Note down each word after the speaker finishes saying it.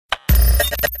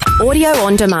Audio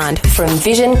on demand from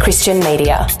Vision Christian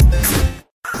Media.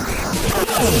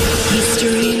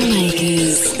 History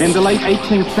Makers. In the late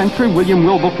 18th century, William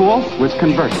Wilberforce was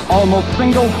converted. Almost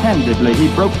single-handedly,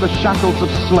 he broke the shackles of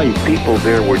slavery. People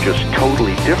there were just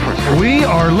totally different. We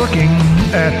are looking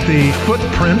at the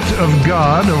footprint of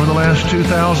God over the last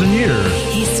 2,000 years.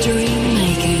 History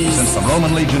Makers. Since the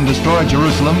Roman legion destroyed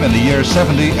Jerusalem in the year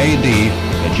 70 A.D.,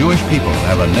 the Jewish people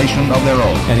have a nation of their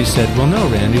own. And he said, well, no,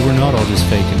 Randy, we're not all just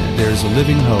faking it. There's a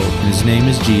living hope, and his name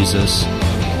is Jesus.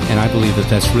 And I believe that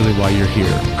that's really why you're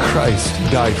here. Christ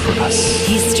died for us.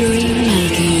 History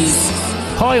Makers.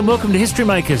 Hi and welcome to History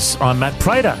Makers. I'm Matt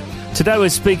Prater. Today we're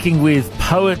speaking with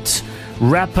poet,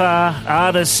 rapper,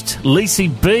 artist Lacey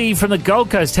B from the Gold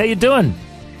Coast. How you doing?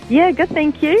 Yeah, good,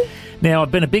 thank you. Now,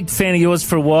 I've been a big fan of yours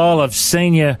for a while. I've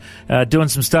seen you doing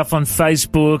some stuff on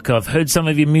Facebook. I've heard some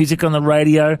of your music on the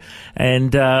radio.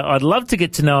 And I'd love to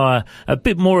get to know a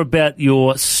bit more about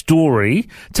your story.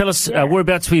 Tell us,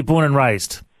 whereabouts were you born and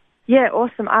raised? Yeah,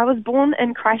 awesome. I was born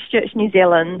in Christchurch, New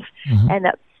Zealand, and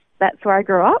that's where I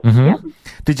grew up. Mm-hmm. Yep.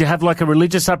 Did you have like a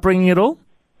religious upbringing at all?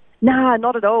 Nah,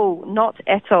 not at all. Not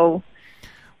at all.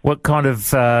 What kind of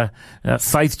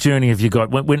faith journey have you got?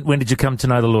 When did you come to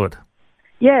know the Lord?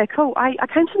 Yeah, cool. I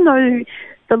came to know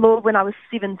the Lord when I was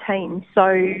 17. So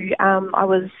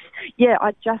I'd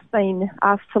just been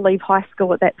asked to leave high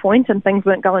school at that point, and things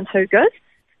weren't going too good.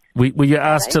 Were you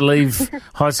asked to leave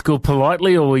high school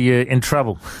politely, or were you in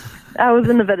trouble? I was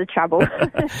in a bit of trouble.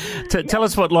 Tell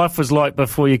us what life was like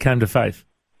before you came to faith.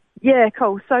 Yeah,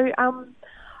 cool. So,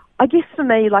 I guess for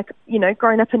me,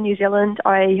 growing up in New Zealand,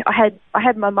 I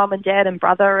had my mum and dad and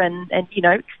brother and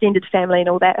extended family and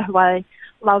all that who I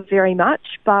love very much.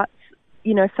 But,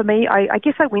 for me, I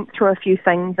guess I went through a few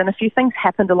things, and a few things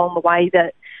happened along the way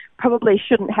that probably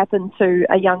shouldn't happen to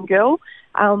a young girl,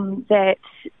 that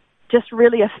just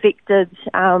really affected,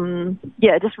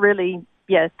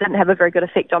 didn't have a very good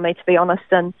effect on me, to be honest.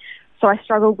 And so I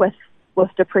struggled with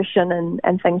depression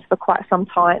and things for quite some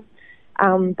time.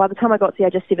 By the time I got to the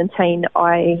age of 17,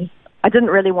 I didn't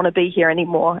really want to be here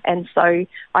anymore, and so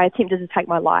I attempted to take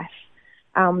my life.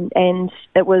 And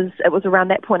it was around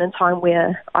that point in time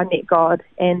where I met God,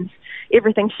 and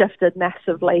everything shifted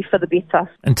massively for the better.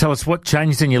 And tell us, what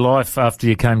changed in your life after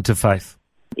you came to faith?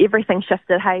 Everything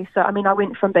shifted, hey. So, I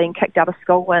went from being kicked out of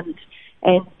school and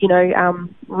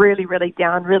really, really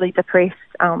down, really depressed,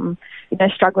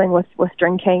 struggling with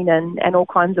drinking and all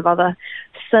kinds of other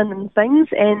sin and things.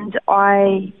 And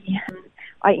I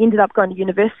ended up going to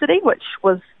university, which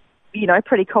was,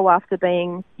 pretty cool after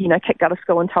being, kicked out of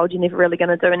school and told you're never really going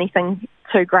to do anything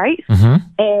too great. Mm-hmm.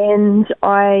 And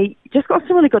I just got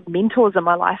some really good mentors in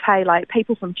my life, hey, like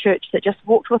people from church that just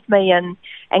walked with me and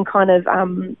kind of,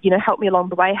 helped me along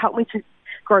the way, helped me to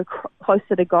grow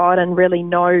closer to God and really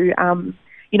know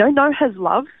His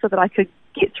love so that I could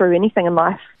get through anything in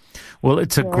life. Well,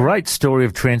 it's a great story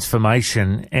of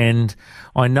transformation, and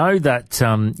I know that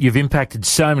you've impacted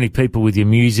so many people with your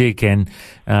music and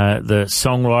the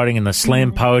songwriting and the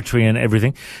slam poetry and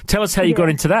everything. Tell us how you got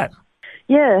into that.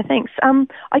 Yeah, thanks.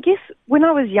 I guess when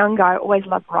I was younger, I always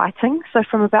loved writing. So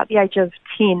from about the age of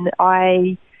 10,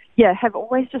 I have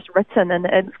always just written, and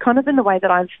it's kind of been the way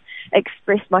that I've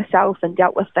expressed myself and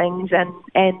dealt with things, and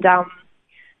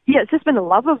it's just been a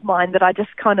love of mine that I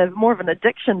just kind of, more of an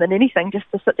addiction than anything, just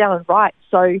to sit down and write.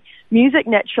 So music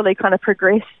naturally kind of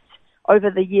progressed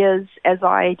over the years as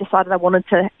I decided I wanted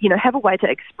to, have a way to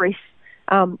express,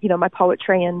 my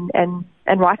poetry and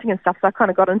writing and stuff. So I kind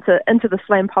of got into the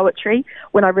slam poetry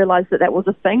when I realized that was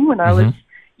a thing when I was,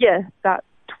 about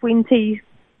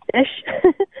 20-ish.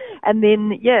 And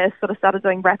then, sort of started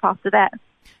doing rap after that.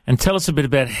 And tell us a bit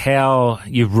about how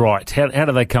you write. How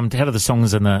do they come to, how do the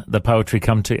songs and the poetry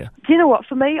come to you? Do you know what?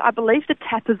 For me, I believe the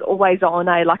tap is always on,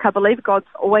 eh? Like, I believe God's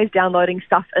always downloading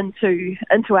stuff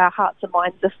into our hearts and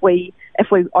minds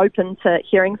if we're open to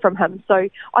hearing from Him. So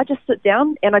I just sit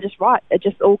down and I just write. It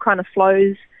just all kind of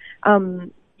flows.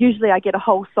 Usually I get a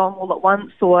whole song all at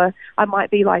once, or I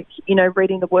might be like,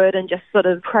 reading the Word and just sort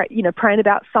of, praying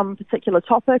about some particular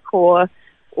topic, or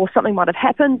something might have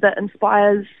happened that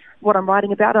inspires what I'm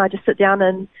writing about, and I just sit down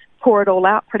and pour it all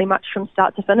out pretty much from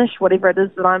start to finish, whatever it is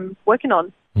that I'm working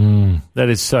on. That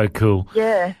is so cool.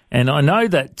 Yeah. And I know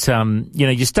that,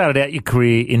 you started out your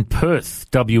career in Perth,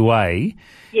 WA,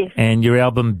 yes, and your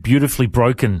album Beautifully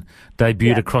Broken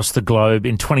debuted across the globe.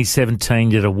 In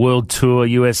 2017, you did a world tour,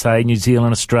 USA, New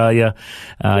Zealand, Australia.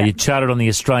 You charted on the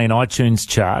Australian iTunes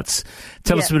charts.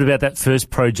 Tell us a bit about that first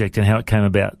project and how it came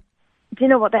about. Do you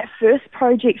know what? That first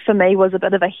project for me was a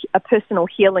bit of a personal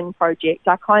healing project.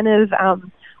 I kind of,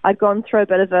 I'd gone through a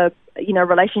bit of a,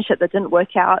 relationship that didn't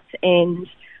work out, and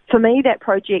for me, that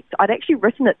project, I'd actually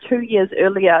written it 2 years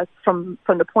earlier from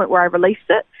the point where I released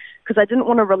it, because I didn't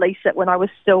want to release it when I was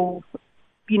still,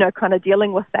 kind of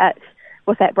dealing with that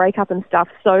breakup and stuff.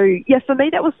 So yeah, for me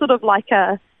that was sort of like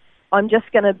I'm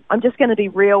just gonna be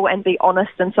real and be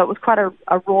honest, and so it was quite a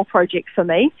raw project for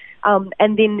me.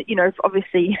 And then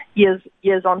obviously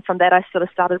years on from that, I sort of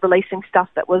started releasing stuff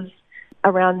that was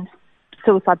around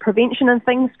suicide prevention and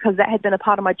things, because that had been a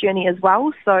part of my journey as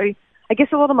well. So I guess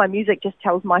a lot of my music just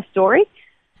tells my story.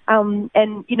 And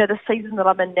the season that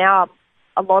I'm in now,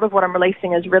 a lot of what I'm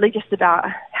releasing is really just about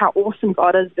how awesome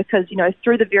God is, because,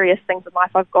 through the various things in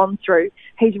life I've gone through,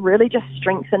 He's really just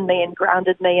strengthened me and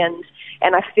grounded me,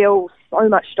 and I feel so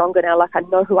much stronger now, like I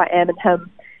know who I am in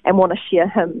Him and want to share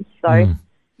Him. So,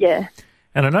 yeah.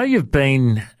 And I know you've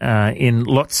been in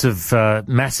lots of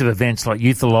massive events like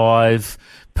Youth Alive,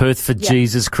 Perth for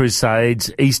Jesus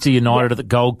Crusades, Easter United at the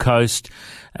Gold Coast,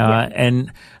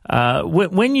 and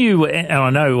when you, and I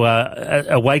know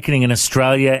Awakening in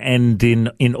Australia and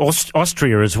in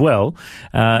Austria as well,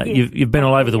 you've been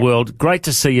all over the world. Great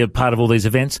to see you part of all these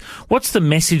events. What's the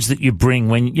message that you bring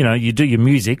when you do your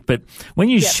music, but when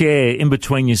you share in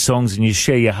between your songs and you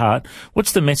share your heart?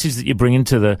 What's the message that you bring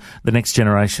into the next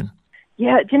generation?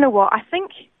 Yeah, do you know what? I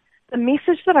think the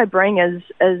message that I bring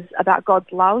is about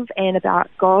God's love and about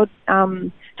God,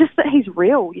 just that He's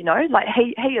real, like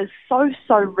He is so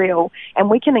real, and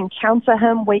we can encounter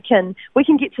Him, we can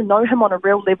get to know Him on a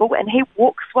real level, and He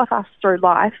walks with us through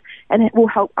life, and it will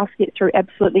help us get through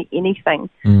absolutely anything.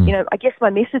 I guess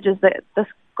my message is that this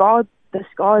God,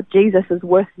 Jesus, is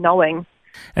worth knowing.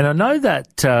 And I know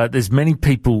that there's many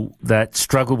people that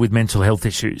struggle with mental health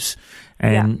issues,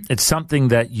 and it's something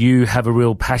that you have a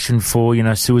real passion for,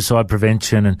 suicide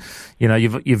prevention, and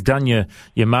you've done your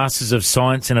Masters of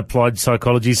Science in Applied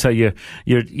Psychology, so you're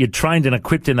trained and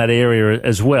equipped in that area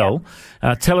as well.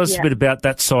 Tell us a bit about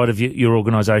that side of your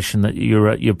organisation that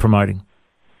you're promoting.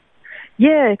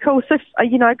 Yeah, cool. So I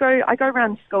go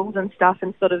around schools and stuff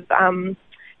and sort of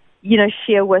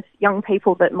share with young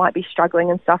people that might be struggling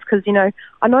and stuff, because,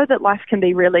 I know that life can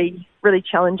be really, really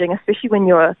challenging, especially when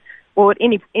you're, at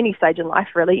any stage in life,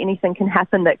 really. Anything can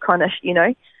happen that kind of,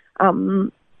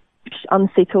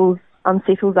 unsettles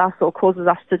us or causes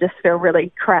us to just feel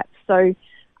really crap. So,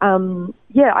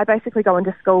 I basically go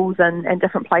into schools and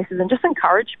different places and just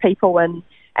encourage people and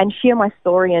share my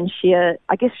story and share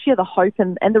the hope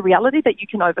and the reality that you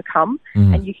can overcome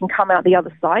and you can come out the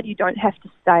other side. You don't have to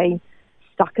stay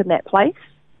stuck in that place.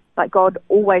 Like, God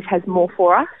always has more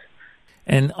for us.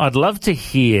 And I'd love to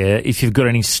hear if you've got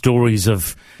any stories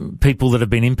of people that have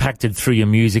been impacted through your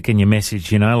music and your message,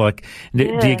 do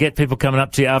you get people coming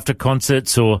up to you after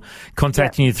concerts or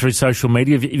contacting you through social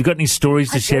media? Have you got any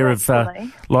stories to share of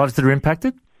lives that are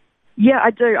impacted? Yeah,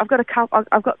 I do. I've got a couple.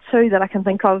 I've got two that I can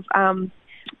think of.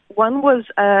 One was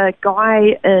a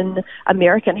guy in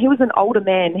America, and he was an older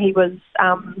man. He was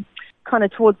kind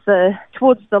of towards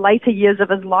the later years of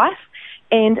his life,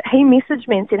 and he messaged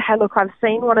me and said, "Hey, look, I've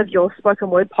seen one of your spoken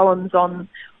word poems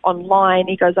online."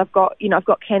 He goes, I've got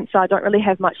cancer. I don't really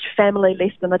have much family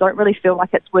left, and I don't really feel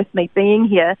like it's worth me being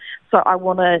here, so I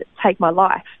want to take my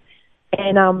life."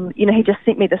 And he just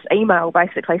sent me this email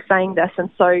basically saying this, and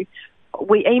so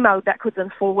we emailed backwards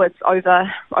and forwards over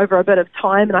a bit of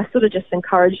time, and I sort of just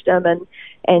encouraged him and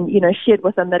shared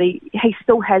with him that he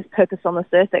still has purpose on this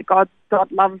earth, that God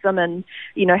loves him, and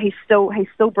he's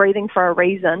still breathing for a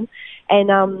reason.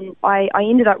 And I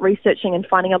ended up researching and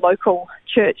finding a local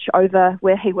church over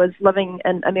where he was living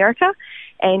in America,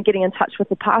 and getting in touch with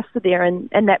the pastor there, and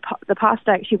the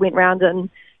pastor actually went round and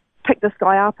picked this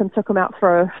guy up and took him out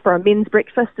for a men's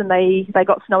breakfast, and they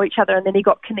got to know each other, and then he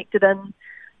got connected in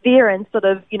there, and sort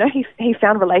of, he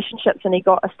found relationships, and he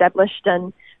got established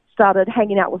and started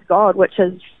hanging out with God, which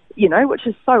is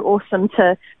so awesome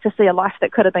to see a life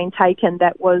that could have been taken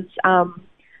that was,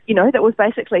 that was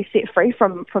basically set free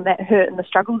from that hurt and the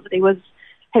struggles that he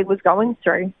was going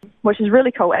through, which is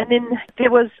really cool. And then there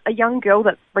was a young girl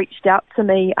that reached out to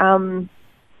me, and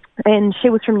she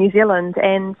was from New Zealand,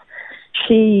 and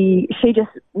she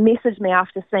just messaged me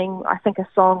after seeing, I think, a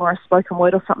song or a spoken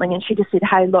word or something, and she just said,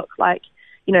 "Hey, look,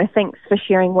 thanks for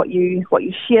sharing what you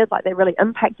shared. Like, they really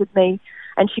impacted me."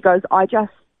 And she goes, "I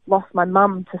just lost my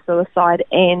mum to suicide,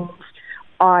 and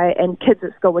kids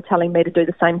at school were telling me to do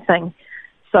the same thing."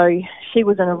 So she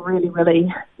was in a really,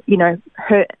 really,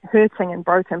 hurting and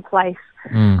broken place.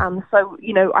 So,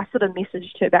 I sort of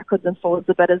messaged her backwards and forwards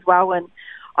a bit as well. And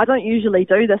I don't usually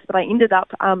do this, but I ended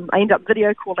up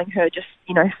video calling her just,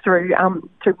 through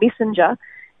Messenger,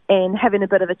 and having a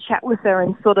bit of a chat with her,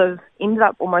 and sort of ended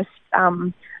up almost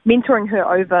mentoring her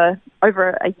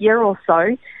over a year or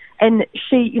so. And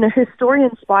she, you know, her story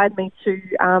inspired me to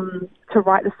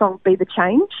write the song "Be the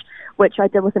Change," which I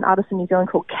did with an artist in New Zealand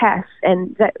called Cass,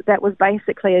 and that was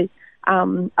basically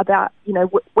about, you know,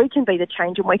 we can be the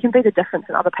change and we can be the difference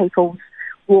in other people's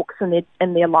walks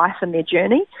in their life and their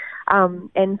journey.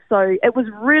 And so it was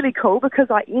really cool because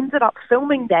I ended up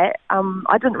filming that.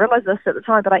 I didn't realize this at the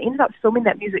time, but I ended up filming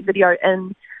that music video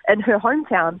in her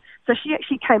hometown. So she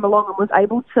actually came along and was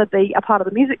able to be a part of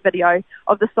the music video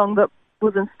of the song that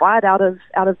was inspired out of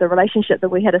the relationship that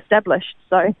we had established.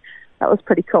 So that was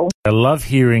pretty cool. I love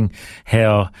hearing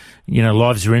how, you know,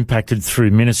 lives are impacted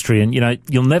through ministry, and, you know,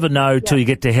 you'll never know till you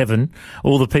get to heaven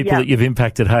all the people that you've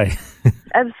impacted, hey?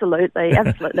 Absolutely.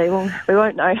 Well, we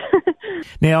won't know.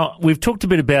 Now, we've talked a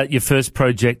bit about your first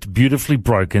project, Beautifully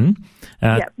Broken.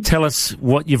 Tell us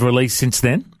what you've released since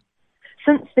then.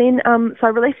 Since then, so I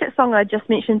released that song I just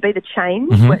mentioned, Be the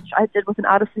Change, which I did with an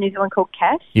artist in New Zealand called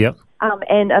Cass,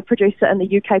 and a producer in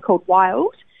the UK called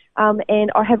Wild.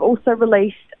 And I have also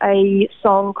released a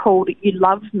song called You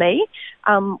Love Me,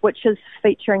 which is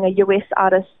featuring a US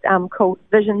artist called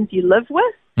Visions You Live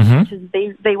With, which is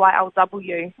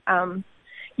VYLW. And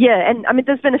I mean,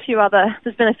 there's been a few other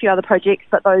projects,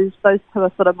 but those two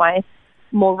are sort of my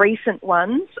more recent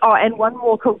ones. Oh, and one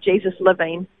more called Jesus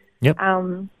Living,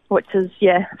 which is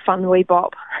fun wee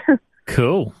bop.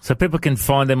 Cool. So people can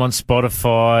find them on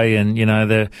Spotify, and, you know,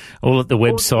 they're all at the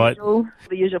website.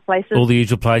 The usual places. All the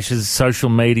usual places, social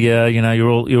media, you know, you're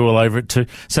all over it too.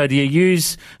 So do you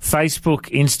use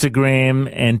Facebook, Instagram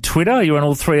and Twitter? Are you on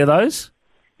all three of those?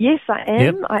 Yes, I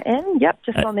am. I am.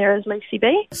 Just on there as Lucy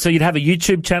B. So you'd have a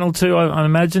YouTube channel too, I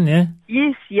imagine, yeah?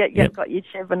 Yes, I've got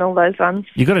YouTube and all those ones.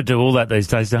 You've got to do all that these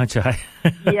days, don't you?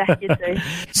 Yeah, you do.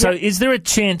 So is there a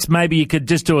chance maybe you could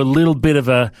just do a little bit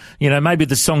of maybe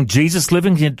the song Jesus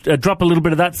Living? Can you drop a little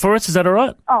bit of that for us? Is that all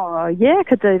right? Oh, yeah, I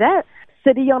could do that.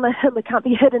 City on a hill, it can't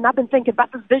be hidden. I've been thinking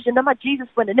about this vision of my Jesus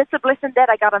winning. It's a blessing that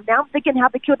I got him. Now I'm thinking how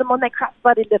they killed him on that cross,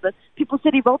 but he living. People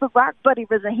said he rolled the rock, but he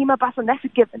risen. He my boss, and that's a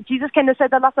given. Jesus came to say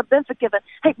that lost, I've been forgiven.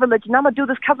 Hate religion, I'm going to do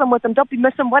this because I'm with him. Don't be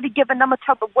missing what he given. I'm going to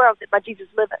tell the world that my Jesus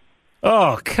living.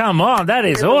 Oh, come on. That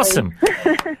is awesome.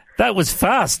 That was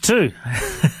fast too.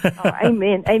 Oh,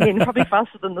 amen. Probably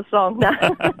faster than the song.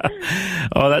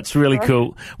 Oh, that's really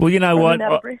cool. Well, you know what?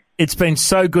 It's been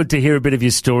so good to hear a bit of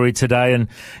your story today. And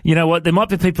you know what? There might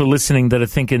be people listening that are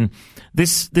thinking,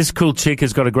 this cool chick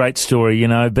has got a great story, you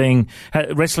know,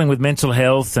 wrestling with mental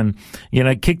health and, you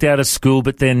know, kicked out of school,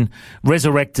 but then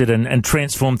resurrected and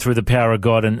transformed through the power of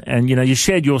God. And, you know, you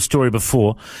shared your story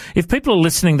before. If people are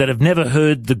listening that have never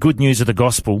heard the good news of the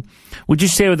gospel, would you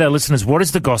share with our listeners what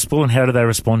is the gospel and how do they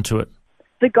respond to it?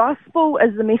 The gospel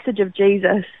is the message of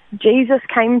Jesus. Jesus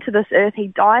came to this earth. He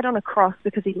died on a cross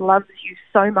because he loves you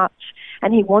so much,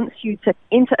 and he wants you to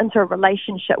enter into a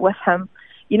relationship with him.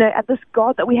 You know, this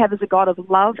God that we have is a God of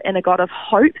love and a God of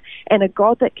hope and a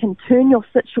God that can turn your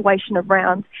situation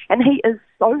around. And he is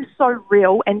so, so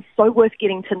real and so worth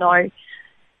getting to know.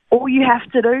 All you have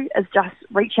to do is just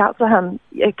reach out to him.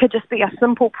 It could just be a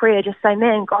simple prayer. Just say,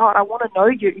 man, God, I want to know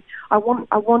you. I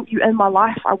want you in my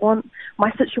life. I want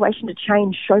my situation to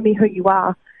change. Show me who you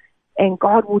are. And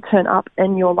God will turn up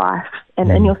in your life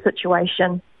and in your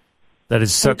situation. That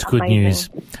is such good news.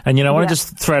 And, you know, I want to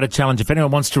just throw out a challenge. If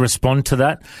anyone wants to respond to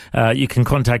that, you can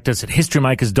contact us at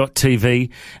historymakers.tv.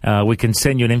 We can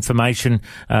send you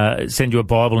send you a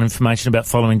Bible information about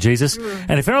following Jesus.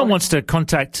 And if anyone wants to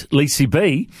contact Lucy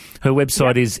B, her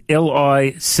website is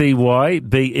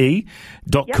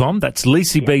LICYBE.com. That's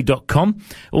LucyB.com.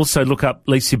 Also look up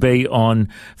Lucy B on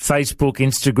Facebook,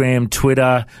 Instagram,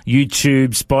 Twitter, YouTube,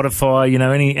 Spotify, you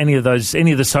know, any of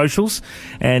the socials.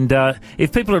 And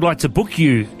if people would like to book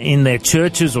you in their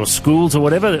churches or schools or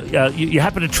whatever, you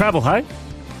happen to travel, hey?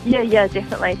 Yeah,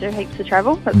 definitely. Do heaps of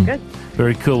travel. That's good.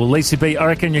 Very cool. Well, Lucy B, I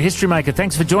reckon you're a history maker.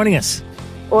 Thanks for joining us.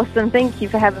 Awesome. Thank you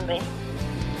for having me.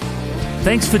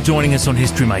 Thanks for joining us on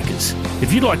History Makers.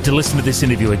 If you'd like to listen to this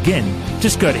interview again,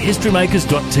 just go to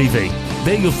historymakers.tv.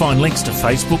 There you'll find links to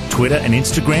Facebook, Twitter and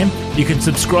Instagram. You can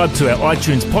subscribe to our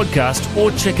iTunes podcast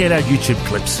or check out our YouTube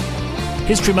clips.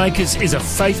 History Makers is a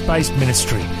faith-based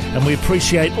ministry and we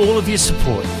appreciate all of your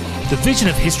support. The vision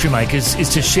of History Makers is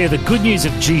to share the good news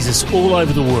of Jesus all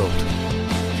over the world.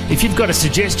 If you've got a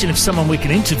suggestion of someone we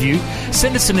can interview,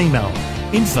 send us an email,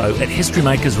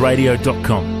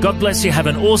 info@historymakersradio.com. God bless you. Have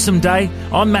an awesome day.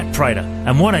 I'm Matt Prater,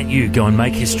 and why don't you go and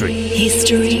make history?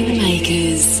 History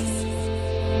Makers.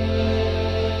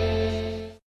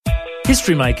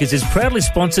 History Makers is proudly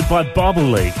sponsored by Bible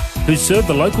League, who serve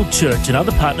the local church and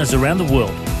other partners around the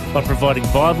world by providing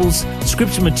Bibles,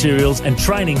 scripture materials and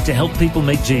training to help people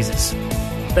meet Jesus.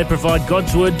 They provide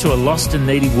God's Word to a lost and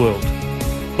needy world.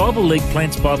 Bible League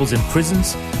plants Bibles in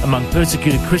prisons, among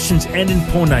persecuted Christians and in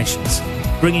poor nations,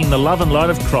 bringing the love and light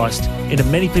of Christ into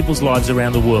many people's lives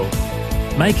around the world.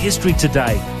 Make history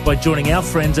today by joining our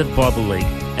friends at Bible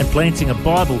League and planting a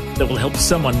Bible that will help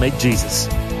someone meet Jesus.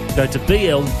 Go to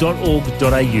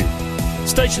bl.org.au.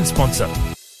 Station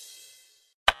sponsor.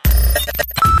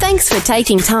 Thanks for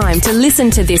taking time to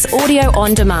listen to this audio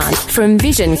on demand from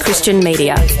Vision Christian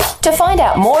Media. To find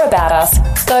out more about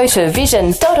us, go to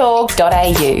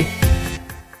vision.org.au.